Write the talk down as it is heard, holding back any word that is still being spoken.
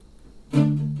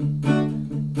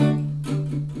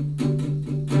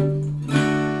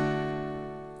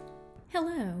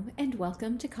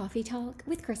welcome to Coffee Talk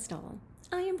with Crystal.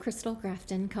 I am Crystal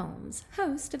Grafton Combs,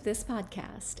 host of this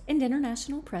podcast and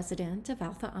international president of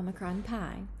Alpha Omicron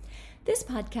Pi. This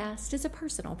podcast is a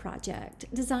personal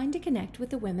project designed to connect with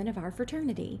the women of our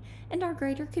fraternity and our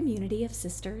greater community of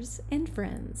sisters and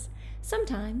friends.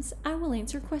 Sometimes I will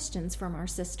answer questions from our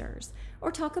sisters or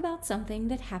talk about something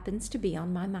that happens to be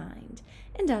on my mind,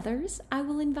 and others I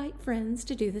will invite friends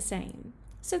to do the same.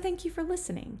 So thank you for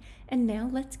listening, and now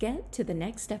let's get to the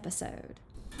next episode.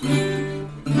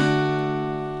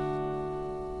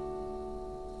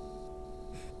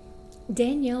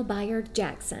 Danielle Bayard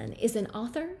Jackson is an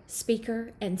author,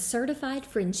 speaker, and certified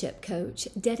friendship coach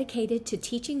dedicated to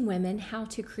teaching women how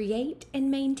to create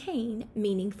and maintain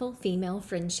meaningful female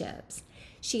friendships.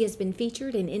 She has been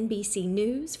featured in NBC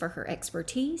News for her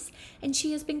expertise, and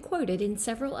she has been quoted in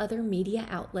several other media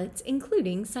outlets,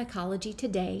 including Psychology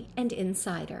Today and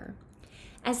Insider.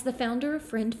 As the founder of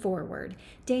Friend Forward,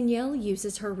 Danielle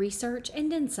uses her research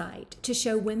and insight to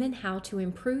show women how to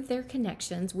improve their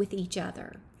connections with each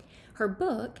other. Her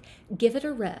book, Give It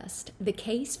a Rest, The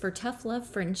Case for Tough Love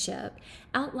Friendship,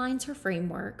 outlines her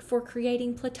framework for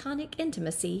creating platonic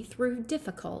intimacy through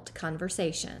difficult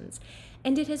conversations,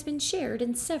 and it has been shared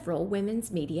in several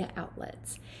women's media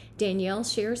outlets. Danielle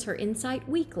shares her insight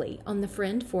weekly on the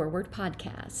Friend Forward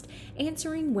podcast,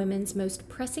 answering women's most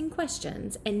pressing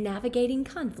questions and navigating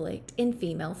conflict in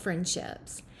female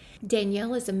friendships.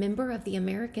 Danielle is a member of the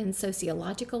American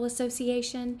Sociological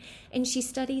Association, and she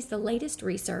studies the latest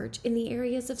research in the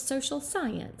areas of social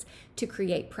science to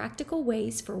create practical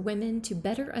ways for women to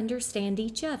better understand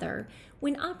each other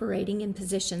when operating in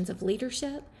positions of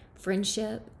leadership,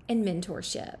 friendship, and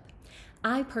mentorship.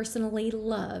 I personally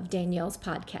love Danielle's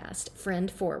podcast, Friend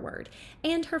Forward,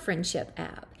 and her friendship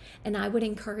app, and I would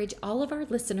encourage all of our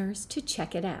listeners to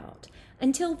check it out.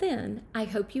 Until then, I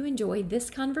hope you enjoy this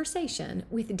conversation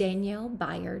with Danielle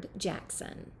Bayard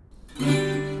Jackson.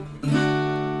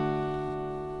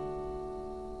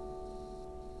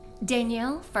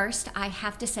 Danielle, first, I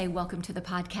have to say welcome to the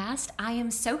podcast. I am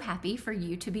so happy for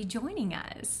you to be joining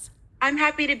us. I'm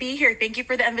happy to be here. Thank you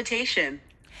for the invitation.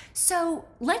 So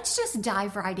let's just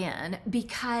dive right in,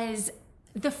 because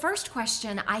the first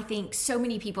question I think so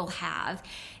many people have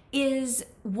is,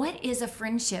 what is a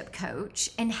friendship coach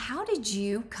and how did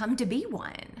you come to be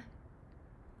one?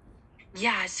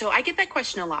 Yeah, so I get that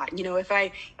question a lot. You know, if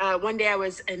one day I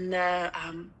was in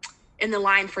the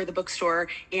line for the bookstore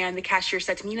and the cashier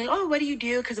said to me, oh, what do you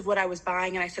do? Because of what I was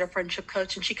buying. And I said, a friendship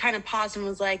coach. And she kind of paused and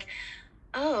was like,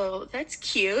 oh, that's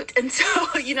cute. And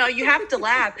so, you have to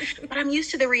laugh, but I'm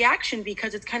used to the reaction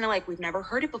because it's kind of like, we've never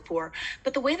heard it before.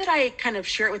 But the way that I kind of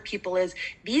share it with people is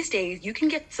these days you can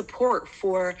get support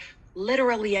for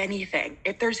literally anything.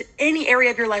 If there's any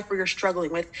area of your life where you're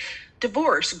struggling with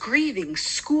divorce, grieving,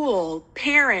 school,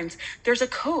 parents, there's a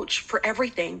coach for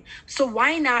everything. So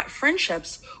why not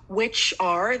friendships, which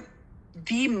are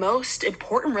the most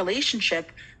important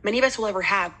relationship many of us will ever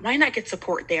have? Why not get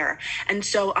support there? And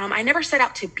so I never set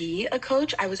out to be a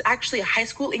coach. I was actually a high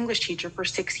school English teacher for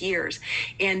 6 years.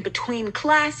 And between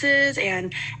classes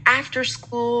and after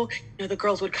school, the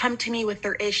girls would come to me with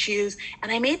their issues.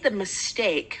 And I made the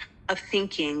mistake of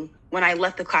thinking when I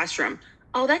left the classroom,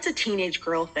 oh, that's a teenage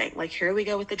girl thing. Like, here we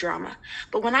go with the drama.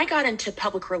 But when I got into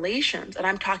public relations and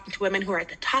I'm talking to women who are at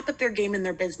the top of their game in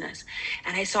their business,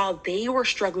 and I saw they were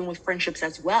struggling with friendships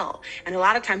as well. And a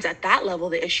lot of times at that level,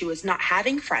 the issue is not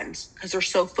having friends because they're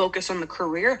so focused on the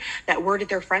career that where did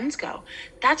their friends go?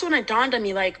 That's when it dawned on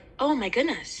me like, oh my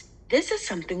goodness, this is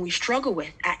something we struggle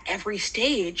with at every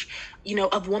stage,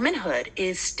 of womanhood,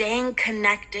 is staying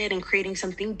connected and creating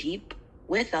something deep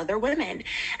with other women.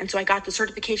 And so I got the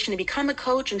certification to become a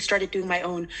coach and started doing my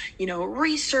own,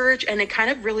 research, and it kind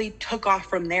of really took off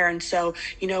from there. And so,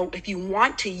 if you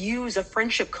want to use a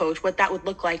friendship coach, what that would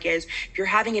look like is if you're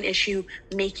having an issue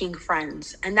making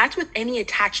friends, and that's with any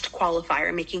attached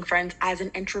qualifier, making friends as an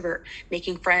introvert,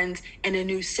 making friends in a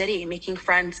new city, making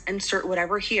friends, insert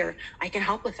whatever here, I can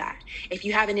help with that. If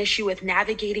you have an issue with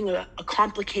navigating a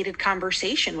complicated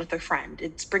conversation with a friend,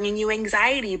 it's bringing you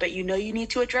anxiety, but you need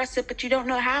to address it, but you don't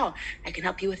know how, I can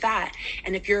help you with that.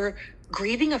 And if you're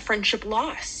grieving a friendship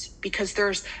loss because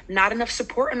there's not enough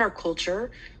support in our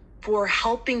culture for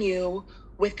helping you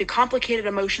with the complicated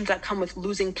emotions that come with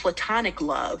losing platonic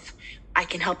love, I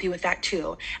can help you with that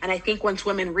too. And I think once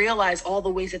women realize all the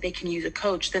ways that they can use a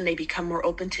coach, then they become more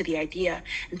open to the idea.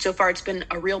 And so far, it's been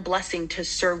a real blessing to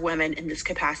serve women in this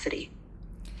capacity.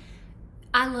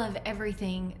 I love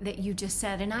everything that you just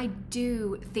said, and I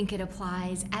do think it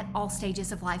applies at all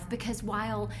stages of life, because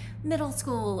while middle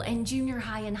school and junior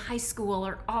high and high school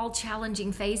are all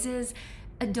challenging phases,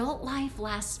 Adult life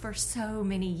lasts for so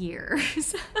many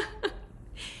years.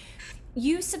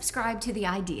 You subscribe to the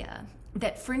idea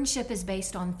that friendship is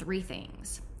based on three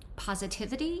things: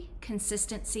 positivity,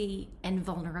 consistency, and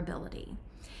vulnerability.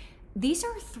 These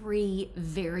are three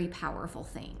very powerful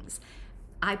things.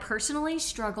 I personally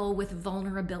struggle with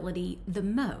vulnerability the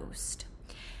most.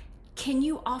 Can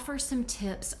you offer some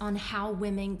tips on how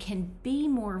women can be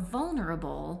more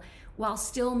vulnerable while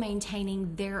still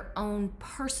maintaining their own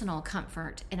personal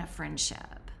comfort in a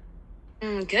friendship?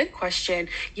 Good question.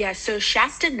 Yeah, so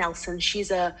Shasta Nelson,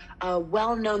 she's a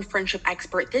well-known friendship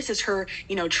expert. This is her,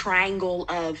 triangle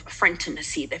of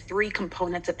friendimacy, the three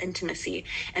components of intimacy.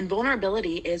 And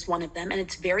vulnerability is one of them, and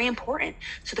it's very important.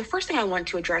 So the first thing I want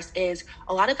to address is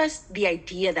a lot of us, the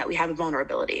idea that we have a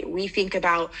vulnerability. We think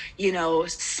about,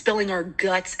 spilling our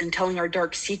guts and telling our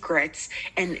dark secrets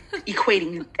and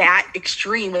equating that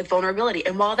extreme with vulnerability.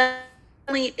 And while that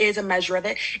is a measure of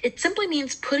it, it simply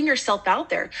means putting yourself out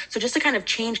there. So just to kind of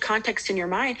change context in your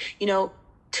mind,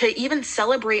 to even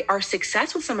celebrate our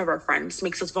success with some of our friends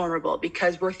makes us vulnerable,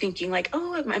 because we're thinking like,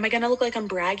 oh, am I going to look like I'm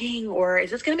bragging, or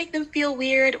is this going to make them feel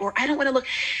weird, or I don't want to look.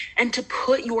 And to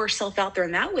put yourself out there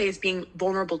in that way is being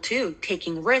vulnerable too,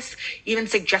 taking risks, even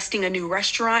suggesting a new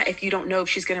restaurant if you don't know if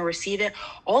she's going to receive it.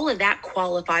 All of that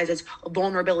qualifies as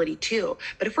vulnerability too.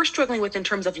 But if we're struggling with in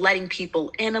terms of letting people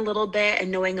in a little bit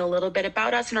and knowing a little bit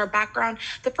about us and our background,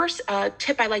 the first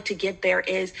tip I like to give there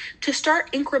is to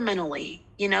start incrementally.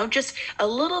 Just a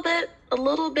little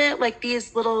bit, like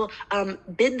these little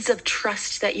bids of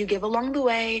trust that you give along the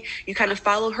way. You kind of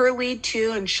follow her lead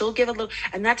too, and she'll give a little,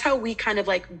 and that's how we kind of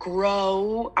like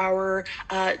grow our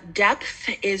depth,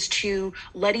 is to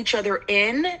let each other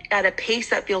in at a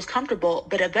pace that feels comfortable,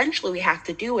 but eventually we have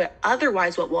to do it.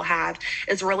 Otherwise, what we'll have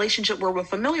is a relationship where we're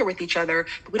familiar with each other,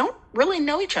 but we don't really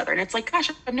know each other. And it's like,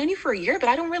 gosh, I've known you for a year, but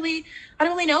I don't really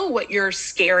know what you're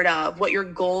scared of, what your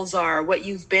goals are, what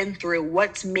you've been through,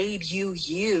 what's made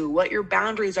you, what your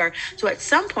boundaries are. So at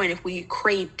some point, if we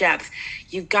crave depth,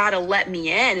 you've got to let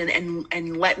me in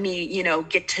and let me,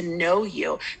 get to know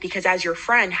you. Because as your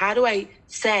friend, how do I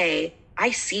say,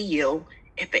 I see you,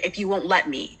 if you won't let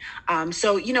me?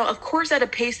 So, of course, at a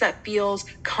pace that feels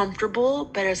comfortable,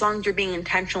 but as long as you're being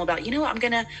intentional about, I'm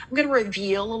going to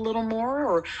reveal a little more,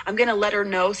 or I'm going to let her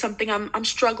know something I'm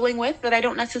struggling with that I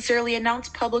don't necessarily announce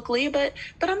publicly, but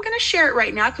I'm going to share it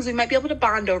right now because we might be able to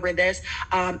bond over this.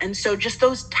 And so just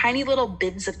those tiny little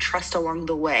bits of trust along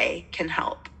the way can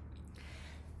help.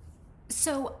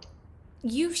 So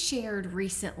you shared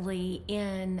recently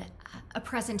in a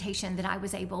presentation that I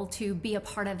was able to be a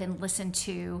part of and listen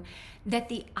to that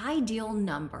the ideal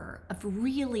number of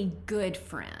really good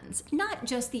friends, not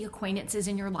just the acquaintances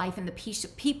in your life and the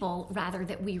people rather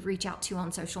that we reach out to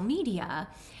on social media,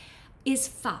 is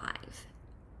 5.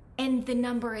 And the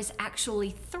number is actually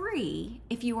 3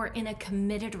 if you are in a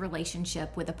committed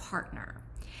relationship with a partner.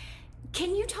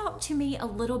 Can you talk to me a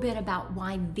little bit about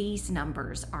why these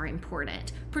numbers are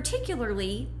important,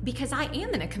 particularly because I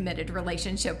am in a committed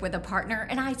relationship with a partner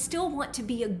and I still want to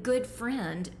be a good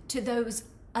friend to those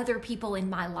other people in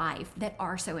my life that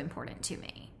are so important to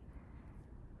me?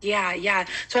 Yeah.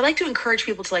 So I like to encourage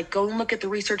people to go and look at the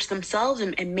research themselves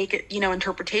and make it,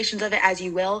 interpretations of it as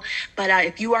you will. But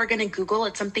if you are going to Google,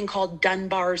 it's something called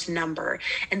Dunbar's number.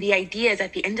 And the idea is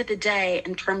at the end of the day,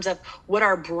 in terms of what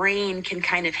our brain can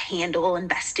kind of handle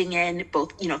investing in,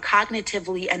 both,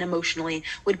 cognitively and emotionally,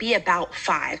 would be about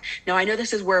 5. Now, I know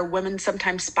this is where women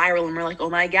sometimes spiral and we're like, oh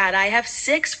my God, I have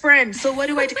 6 friends. So what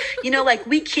do I do?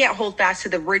 We can't hold fast to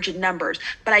the rigid numbers,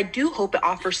 but I do hope it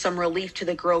offers some relief to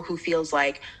the girl who feels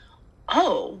like,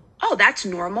 oh, that's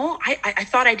normal. I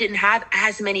thought I didn't have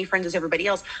as many friends as everybody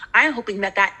else. I'm hoping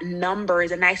that number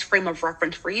is a nice frame of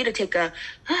reference for you to take a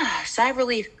sigh of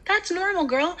relief. That's normal,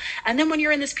 girl. And then when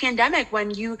you're in this pandemic,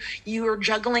 when you are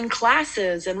juggling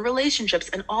classes and relationships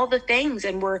and all the things,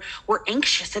 and we're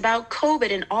anxious about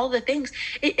COVID and all the things,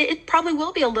 it probably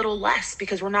will be a little less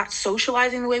because we're not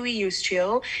socializing the way we used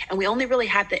to, and we only really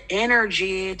have the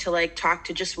energy to talk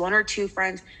to just 1 or 2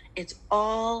 friends. It's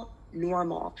all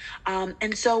normal.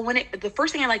 And so the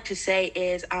first thing I like to say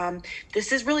is,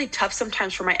 this is really tough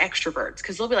sometimes for my extroverts,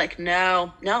 because they'll be like,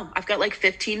 no, I've got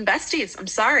 15 besties. I'm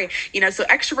sorry. So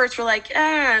extroverts were like,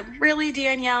 really,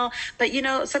 Danielle? But,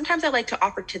 sometimes I like to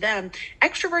offer to them.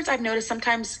 Extroverts, I've noticed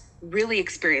sometimes really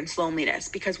experience loneliness,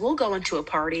 because we'll go into a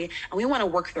party and we want to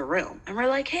work the room and we're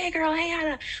like, hey girl, hey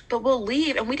Anna, but we'll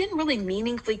leave and we didn't really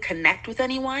meaningfully connect with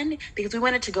anyone because we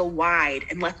wanted to go wide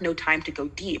and left no time to go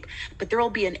deep. But there will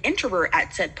be an introvert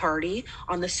at said party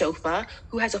on the sofa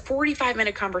who has a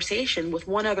 45-minute conversation with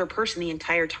one other person the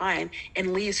entire time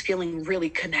and leaves feeling really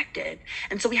connected.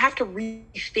 And so we have to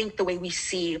rethink the way we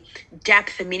see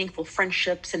depth and meaningful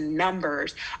friendships and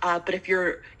numbers. But if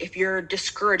you're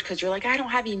discouraged because you're like, I don't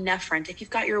have enough friends, if you've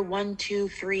got your 1, 2,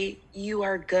 3, you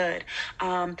are good.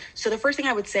 So the first thing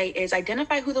I would say is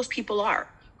identify who those people are.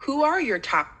 Who are your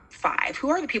top 5? Who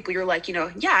are the people you're like, yeah,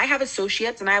 I have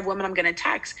associates and I have women I'm going to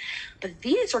text, but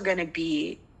these are going to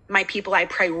be my people I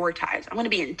prioritize. I'm going to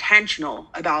be intentional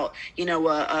about,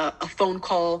 a phone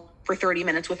call for 30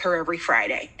 minutes with her every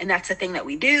Friday. And that's the thing that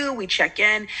we do. We check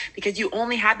in because you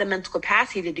only have the mental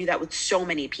capacity to do that with so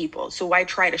many people. So why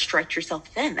try to stretch yourself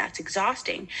thin? That's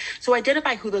exhausting. So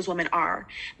identify who those women are.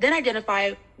 Then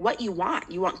identify what you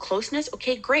want. You want closeness?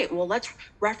 Okay, great. Well, let's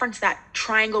reference that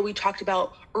triangle we talked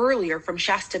about earlier from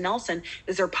Shasta Nelson.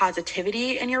 Is there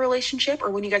positivity in your relationship?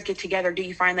 Or when you guys get together, do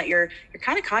you find that you're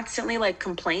kind of constantly like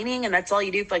complaining and that's all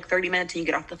you do for like 30 minutes and you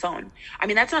get off the phone? I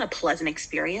mean, that's not a pleasant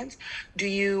experience. Do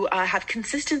you have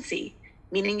consistency,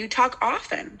 meaning you talk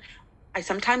often? I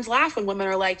sometimes laugh when women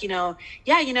are like,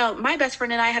 my best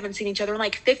friend and I haven't seen each other in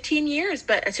like 15 years,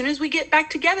 but as soon as we get back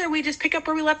together, we just pick up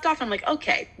where we left off. I'm like,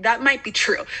 okay, that might be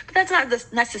true, but that's not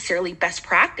necessarily best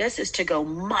practice, is to go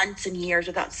months and years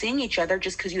without seeing each other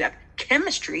just because you have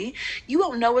chemistry. You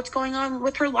don't know what's going on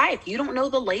with her life. You don't know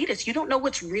the latest. You don't know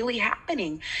what's really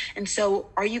happening. And so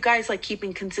are you guys like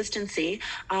keeping consistency?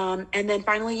 And then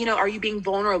finally, are you being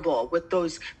vulnerable with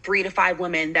those 3 to 5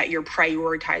 women that you're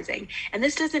prioritizing? And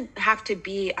this doesn't have to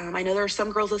be, I know there are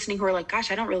some girls listening who are like, gosh,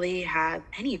 I don't really have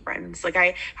any friends. Like how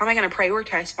am I going to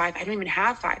prioritize 5? I don't even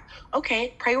have 5.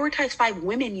 Okay. Prioritize 5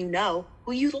 women,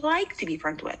 who you like to be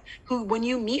friends with, who, when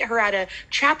you meet her at a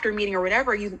chapter meeting or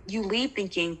whatever, you leave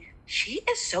thinking, she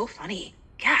is so funny.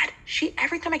 God,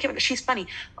 every time I get with her, she's funny.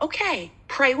 Okay,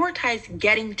 prioritize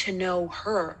getting to know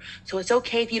her. So it's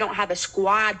okay if you don't have a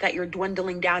squad that you're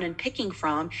dwindling down and picking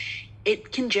from.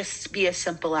 It can just be as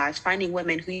simple as finding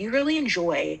women who you really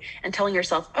enjoy and telling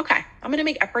yourself, okay, I'm going to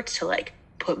make efforts to like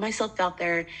put myself out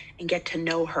there and get to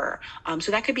know her.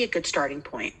 So that could be a good starting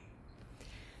point.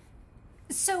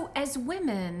 So as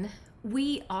women,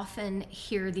 we often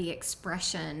hear the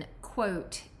expression,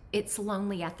 quote, it's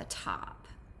lonely at the top.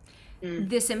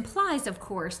 This implies, of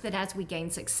course, that as we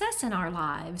gain success in our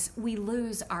lives, we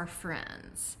lose our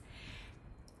friends.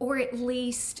 Or at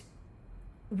least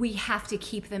we have to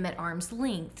keep them at arm's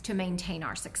length to maintain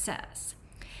our success.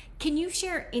 Can you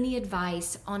share any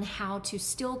advice on how to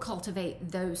still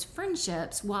cultivate those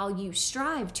friendships while you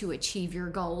strive to achieve your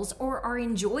goals or are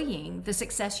enjoying the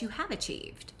success you have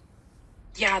achieved?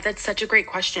 Yeah, that's such a great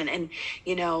question. And,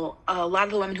 a lot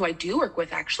of the women who I do work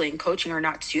with actually in coaching are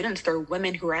not students. They're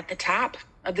women who are at the top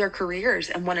of their careers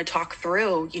and want to talk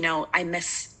through, I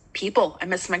miss people. I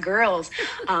miss my girls,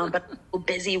 but I'm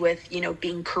busy with,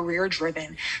 being career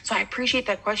driven. So I appreciate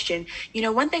that question.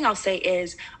 One thing I'll say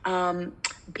is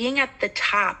being at the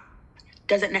top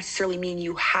doesn't necessarily mean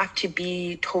you have to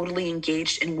be totally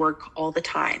engaged in work all the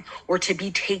time or to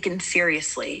be taken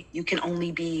seriously. You can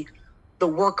only be the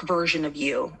work version of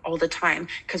you all the time,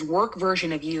 because work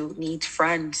version of you needs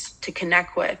friends to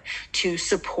connect with, to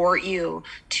support you,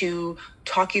 to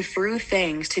talk you through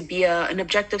things, to be an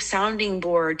objective sounding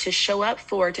board, to show up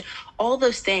for, all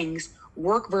those things.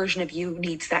 Work version of you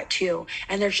needs that too.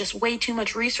 And there's just way too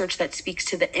much research that speaks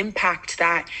to the impact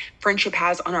that friendship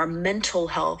has on our mental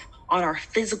health, on our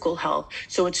physical health.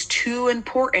 So it's too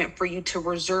important for you to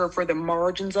reserve for the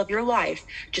margins of your life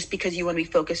just because you want to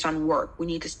be focused on work. We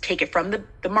need to take it from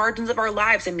the margins of our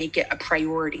lives and make it a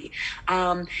priority.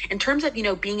 In terms of,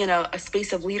 being in a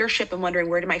space of leadership and wondering,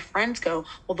 where do my friends go?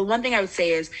 Well, the one thing I would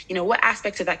say is, what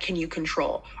aspects of that can you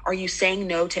control? Are you saying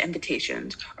no to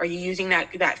invitations? Are you using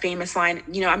that famous line,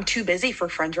 I'm too busy for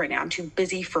friends right now. I'm too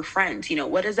busy for friends.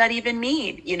 What does that even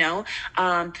mean?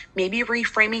 Maybe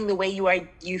reframing the way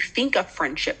you think of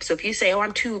friendship. So if you say,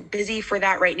 I'm too busy for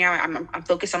that right now, I'm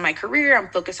focused on my career, I'm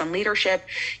focused on leadership,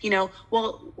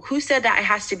 well, who said that it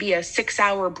has to be a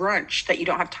 6-hour brunch that you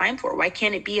don't have time for? Why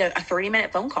can't it be a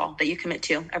 30-minute phone call that you commit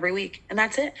to every week? And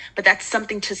that's it. But that's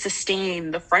something to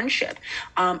sustain the friendship.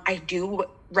 I do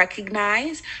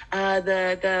recognize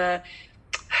the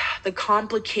the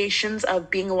complications of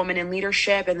being a woman in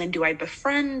leadership. And then do I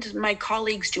befriend my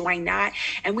colleagues? Do I not?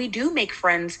 And we do make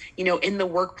friends, in the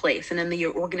workplace and in the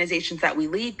organizations that we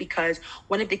lead, because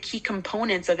one of the key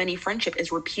components of any friendship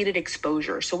is repeated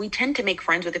exposure. So we tend to make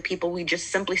friends with the people we just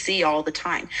simply see all the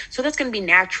time. So that's going to be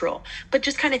natural. But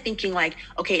just kind of thinking like,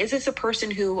 okay, is this a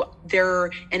person who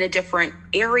they're in a different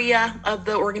area of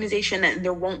the organization and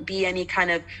there won't be any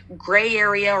kind of gray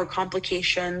area or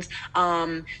complications?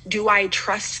 Do I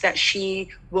trust that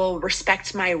she will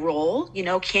respect my role?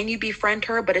 Can you befriend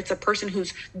her? But it's a person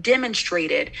who's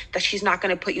demonstrated that she's not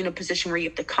going to put you in a position where you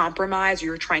have to compromise or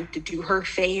you're trying to do her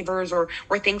favors or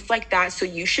things like that. So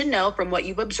you should know from what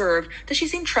you've observed, does she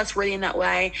seem trustworthy in that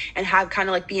way and have kind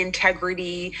of like the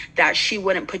integrity that she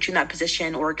wouldn't put you in that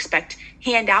position or expect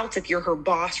handouts if you're her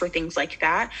boss or things like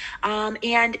that.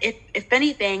 And if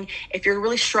anything, if you're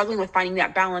really struggling with finding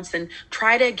that balance, then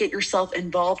try to get yourself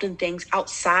involved in things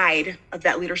outside of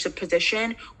that leadership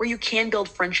position where you can build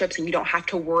friendships and you don't have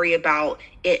to worry about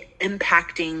it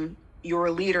impacting your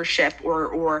leadership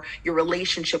or your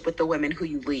relationship with the women who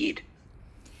you lead.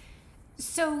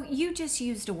 So you just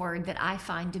used a word that I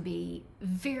find to be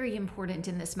very important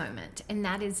in this moment, and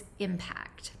that is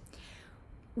impact.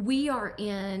 We are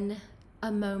in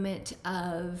a moment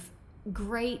of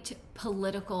great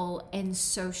political and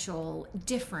social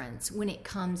difference when it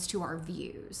comes to our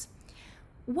views.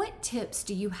 What tips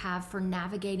do you have for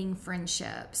navigating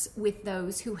friendships with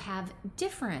those who have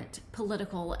different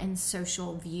political and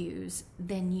social views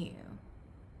than you?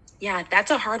 Yeah,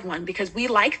 that's a hard one because we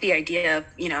like the idea of,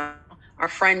 our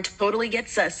friend totally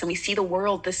gets us and we see the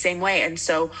world the same way. And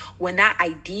so when that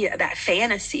idea, that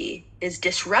fantasy is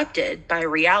disrupted by a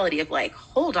reality of like,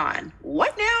 hold on,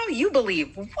 what now? You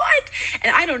believe what?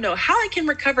 And I don't know how I can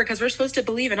recover because we're supposed to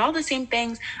believe in all the same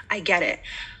things. I get it.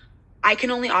 I can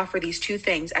only offer these two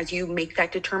things as you make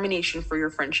that determination for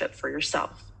your friendship for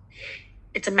yourself.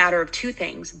 It's a matter of two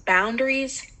things,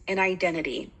 boundaries and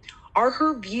identity. Are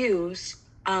her views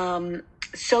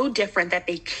so different that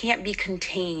they can't be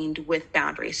contained with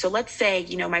boundaries? So let's say,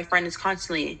 my friend is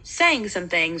constantly saying some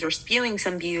things or spewing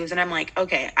some views, and I'm like,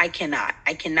 okay, I cannot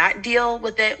deal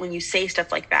with it when you say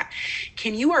stuff like that.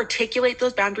 Can you articulate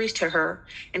those boundaries to her?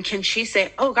 And can she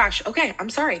say, oh gosh, okay, I'm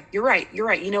sorry. You're right.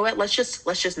 You know what? Let's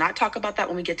just not talk about that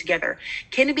when we get together.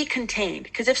 Can it be contained?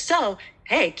 Because if so,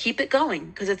 hey, keep it going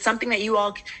because it's something that you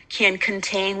all can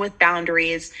contain with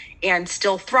boundaries and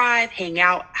still thrive, hang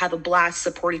out, have a blast,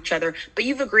 support each other. But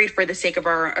you've agreed for the sake of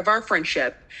our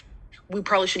friendship, we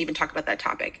probably shouldn't even talk about that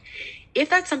topic. If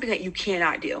that's something that you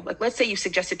cannot do, like let's say you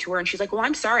suggested to her and she's like, well,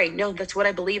 I'm sorry. No, that's what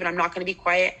I believe and I'm not going to be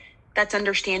quiet. That's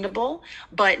understandable.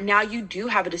 But now you do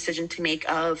have a decision to make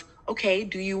of, okay,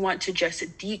 do you want to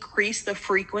just decrease the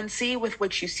frequency with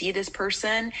which you see this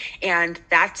person and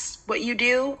that's what you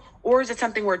do? Or is it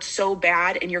something where it's so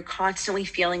bad and you're constantly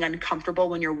feeling uncomfortable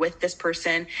when you're with this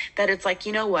person that it's like,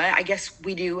 you know what, I guess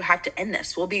we do have to end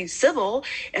this. We'll be civil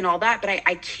and all that, but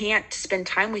I can't spend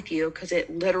time with you because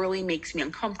it literally makes me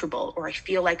uncomfortable, or I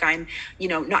feel like I'm,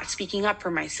 not speaking up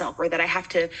for myself, or that I have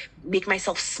to make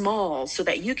myself small so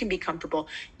that you can be comfortable.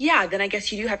 Yeah, then I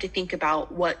guess you do have to think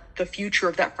about what the future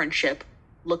of that friendship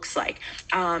looks like.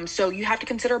 So you have to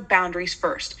consider boundaries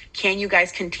first. Can you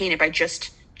guys contain it by just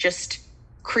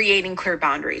creating clear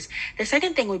boundaries? The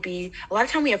second thing would be a lot of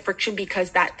time we have friction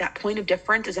because that point of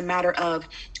difference is a matter of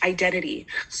identity.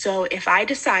 So if I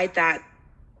decide that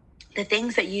the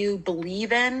things that you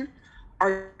believe in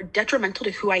are detrimental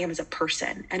to who I am as a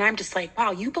person, and I'm just like, wow,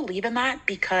 you believe in that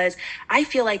because I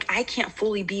feel like I can't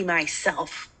fully be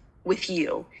myself with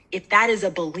you. If that is a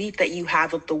belief that you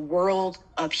have of the world,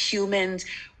 of humans,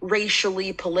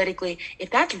 racially, politically, if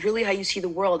that's really how you see the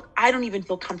world, I don't even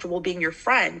feel comfortable being your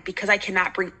friend because I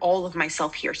cannot bring all of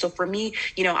myself here. So for me,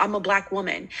 I'm a Black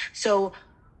woman. So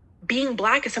being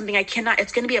Black is something it's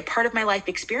going to be a part of my life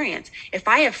experience. If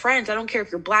I have friends, I don't care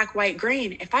if you're Black, white,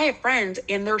 green. If I have friends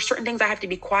and there are certain things I have to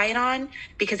be quiet on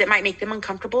because it might make them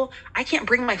uncomfortable, I can't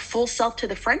bring my full self to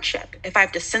the friendship. If I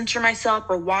have to censor myself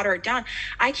or water it down,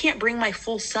 I can't bring my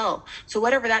full self. So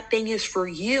whatever that thing is for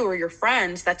you or your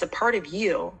friends, that's a part of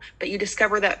you, but you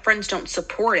discover that friends don't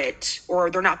support it or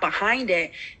they're not behind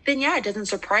it, then yeah, it doesn't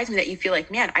surprise me that you feel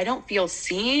like, man, I don't feel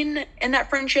seen in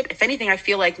that friendship. If anything, I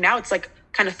feel like now it's like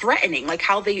kind of threatening, like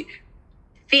how they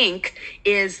think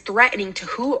is threatening to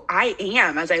who I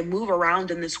am as I move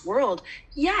around in this world.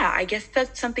 Yeah, I guess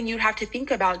that's something you'd have to think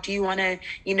about. Do you want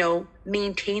to,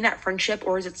 maintain that friendship,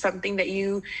 or is it something that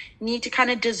you need to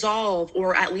kind of dissolve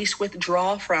or at least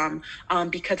withdraw from?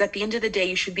 Because at the end of the day,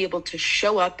 you should be able to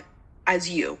show up as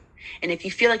you. And if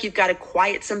you feel like you've got to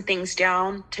quiet some things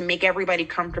down to make everybody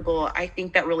comfortable, I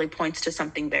think that really points to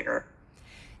something bigger.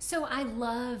 So I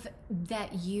love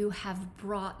that you have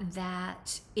brought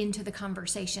that into the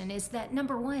conversation, is that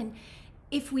number one,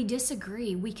 if we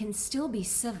disagree, we can still be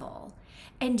civil.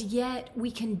 And yet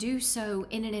we can do so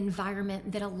in an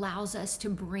environment that allows us to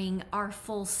bring our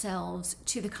full selves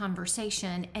to the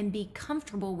conversation and be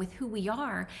comfortable with who we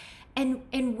are and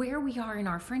where we are in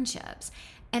our friendships.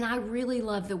 And I really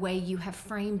love the way you have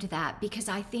framed that, because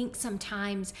I think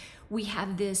sometimes we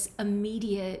have this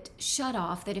immediate shut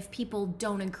off that if people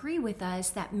don't agree with us,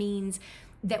 that means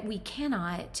that we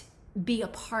cannot be a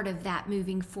part of that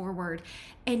moving forward.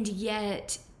 And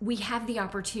yet we have the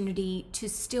opportunity to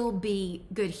still be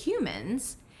good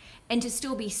humans and to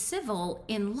still be civil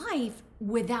in life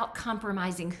without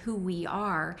compromising who we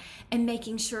are, and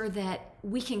making sure that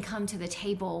we can come to the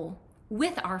table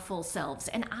with our full selves.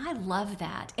 And I love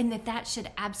that, and that should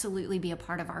absolutely be a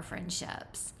part of our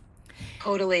friendships.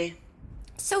 Totally.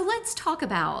 So let's talk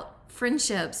about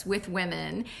friendships with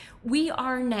women. We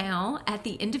are now at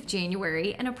the end of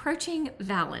January and approaching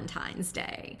Valentine's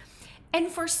Day. And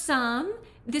for some,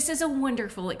 this is a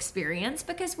wonderful experience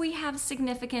because we have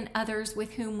significant others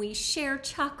with whom we share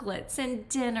chocolates and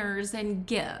dinners and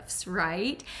gifts,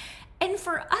 right? And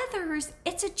for others,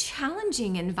 it's a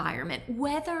challenging environment,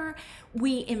 whether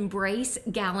we embrace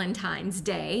Galentine's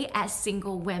Day as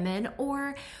single women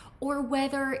or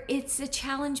whether it's a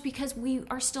challenge because we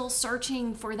are still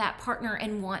searching for that partner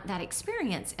and want that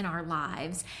experience in our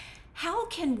lives. How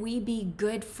can we be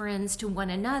good friends to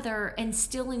one another and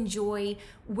still enjoy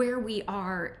where we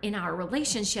are in our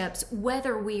relationships,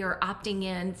 whether we are opting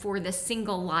in for the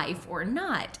single life or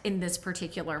not in this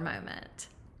particular moment?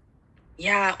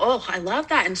 Yeah. Oh, I love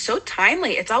that. And so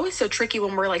timely. It's always so tricky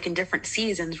when we're like in different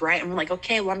seasons, right? And we're like,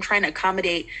 okay, well, I'm trying to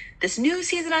accommodate this new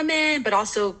season I'm in, but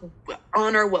also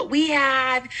honor what we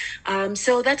had.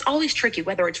 So that's always tricky,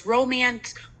 whether it's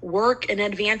romance, work, and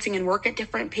advancing and work at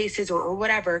different paces or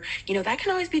whatever, that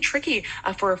can always be tricky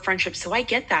for a friendship. So I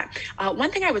get that.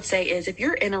 One thing I would say is if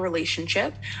you're in a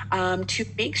relationship, to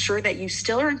make sure that you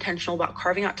still are intentional about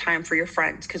carving out time for your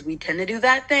friends, because we tend to do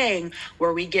that thing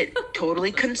where we get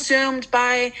totally consumed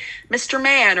by Mr.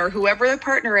 Man or whoever the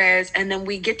partner is. And then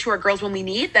we get to our girls when we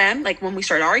need them, like when we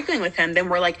start arguing with him, then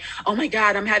we're like, oh my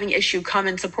God, I'm having issue, come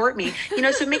and support me.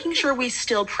 So making sure we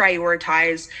still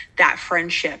prioritize that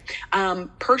friendship.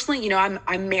 Personally,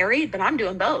 I'm married, but I'm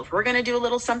doing both. We're going to do a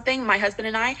little something, my husband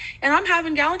and I'm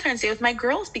having Valentine's Day with my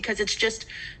girls because it's just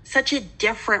such a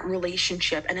different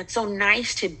relationship. And it's so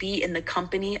nice to be in the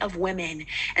company of women.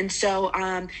 And so,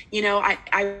 I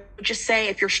would just say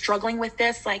if you're struggling with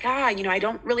this, like, I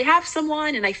don't really have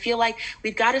someone. And I feel like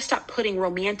we've got to stop putting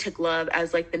romantic love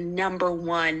as like the number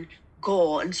one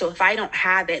goal. And so if I don't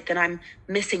have it, then I'm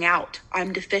missing out.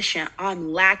 I'm deficient.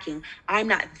 I'm lacking. I'm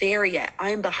not there yet.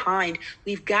 I'm behind.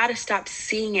 We've got to stop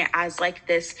seeing it as like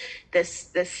this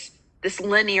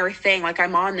linear thing, like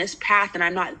I'm on this path and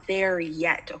I'm not there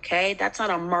yet. Okay. That's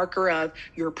not a marker of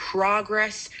your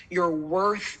progress, your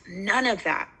worth, none of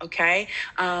that. Okay.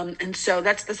 And so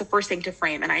that's the first thing to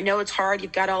frame. And I know it's hard.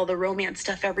 You've got all the romance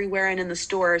stuff everywhere and in the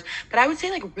stores, but I would say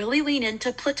like really lean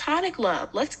into platonic love.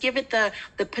 Let's give it the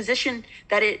position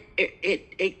that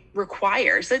it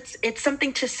requires. It's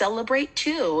something to celebrate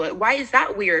too. Why is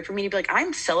that weird for me to be like,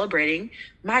 I'm celebrating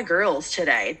my girls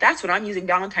today? That's what I'm using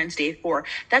Valentine's Day for.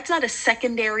 That's not a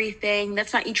secondary thing.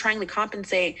 That's not you trying to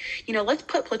compensate. Let's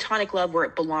put platonic love where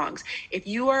it belongs. If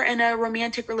you are in a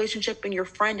romantic relationship and your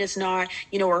friend is not,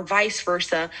 or vice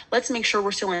versa, let's make sure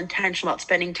we're still intentional about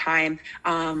spending time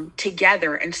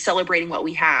together and celebrating what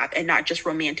we have and not just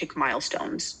romantic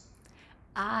milestones.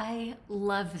 I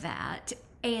love that.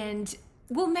 And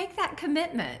we'll make that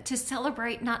commitment to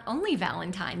celebrate not only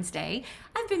Valentine's Day.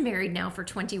 I've been married now for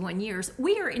 21 years.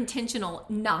 We are intentional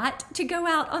not to go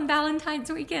out on Valentine's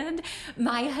weekend.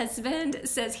 My husband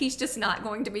says he's just not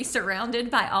going to be surrounded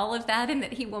by all of that and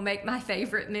that he will make my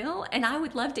favorite meal, and I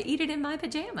would love to eat it in my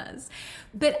pajamas.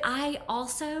 But I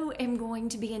also am going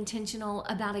to be intentional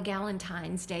about a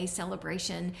Galentine's Day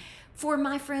celebration for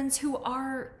my friends who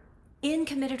are in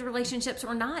committed relationships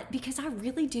or not, because I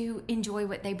really do enjoy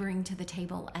what they bring to the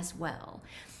table as well.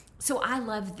 So I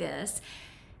love this.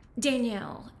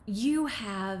 Danielle, you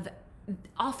have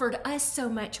offered us so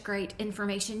much great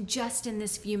information just in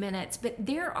this few minutes, but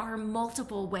there are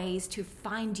multiple ways to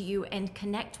find you and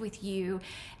connect with you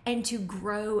and to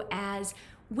grow as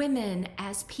women,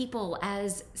 as people,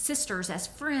 as sisters, as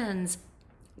friends.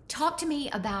 Talk to me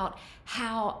about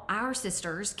how our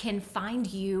sisters can find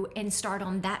you and start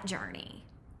on that journey.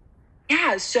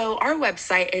 Yeah, so our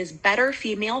website is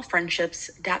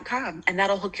betterfemalefriendships.com, and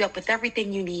that'll hook you up with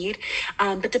everything you need.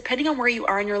 But depending on where you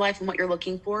are in your life and what you're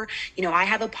looking for, I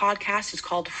have a podcast. It's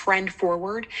called Friend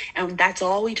Forward, and that's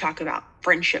all we talk about,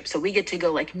 friendship. So we get to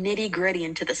go like nitty gritty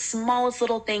into the smallest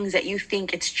little things that you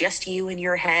think it's just you in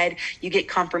your head. You get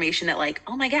confirmation that like,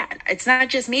 oh my God, it's not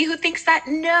just me who thinks that.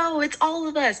 No, it's all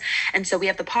of us. And so we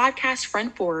have the podcast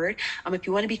Friend Forward. If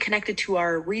you want to be connected to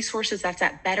our resources, that's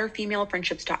at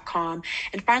betterfemalefriendships.com.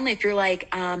 And finally, if you're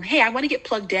like, hey, I want to get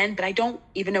plugged in, but I don't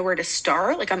even know where to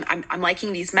start. Like I'm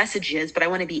liking these messages, but I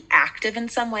want to be active in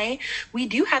some way. We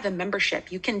do have a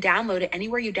membership. You can download it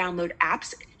anywhere you download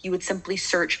apps. You would simply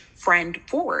search Friend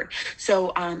Forward.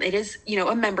 So it is,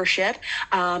 a membership.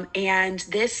 And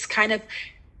this kind of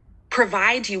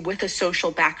provides you with a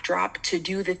social backdrop to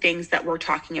do the things that we're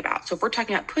talking about. So if we're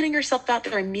talking about putting yourself out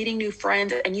there and meeting new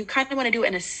friends, and you kind of want to do it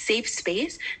in a safe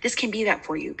space, this can be that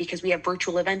for you, because we have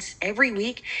virtual events every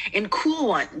week and cool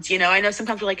ones. I know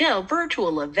sometimes we're like, oh,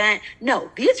 virtual event. No,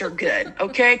 these are good.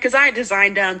 Okay. Cause I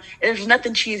designed them. There's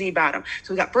nothing cheesy about them.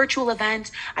 So we got virtual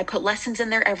events. I put lessons in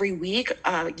there every week.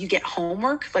 You get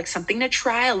homework, like something to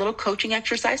try, a little coaching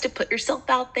exercise to put yourself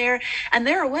out there. And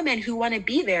there are women who want to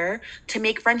be there to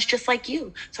make friends just like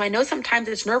you. So I know sometimes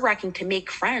it's nerve-wracking to make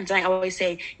friends. And I always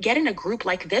say, get in a group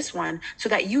like this one so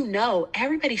that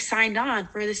everybody signed on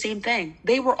for the same thing.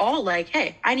 They were all like,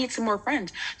 hey, I need some more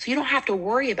friends. So you don't have to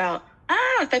worry about,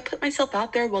 if I put myself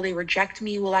out there, will they reject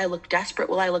me? Will I look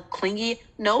desperate? Will I look clingy?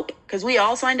 Nope, because we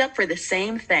all signed up for the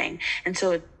same thing. And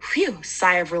so,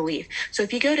 sigh of relief. So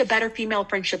if you go to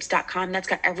betterfemalefriendships.com, that's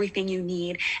got everything you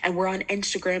need. And we're on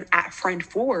Instagram at Friend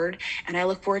Forward. And I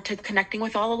look forward to connecting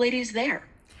with all the ladies there.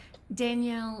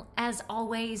 Danielle, as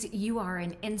always, you are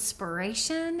an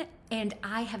inspiration, and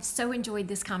I have so enjoyed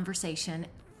this conversation.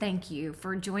 Thank you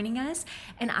for joining us,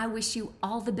 and I wish you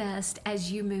all the best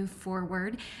as you move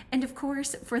forward, and of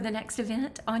course, for the next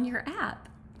event on your app.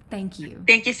 Thank you.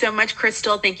 Thank you so much,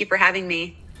 Crystal. Thank you for having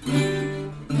me.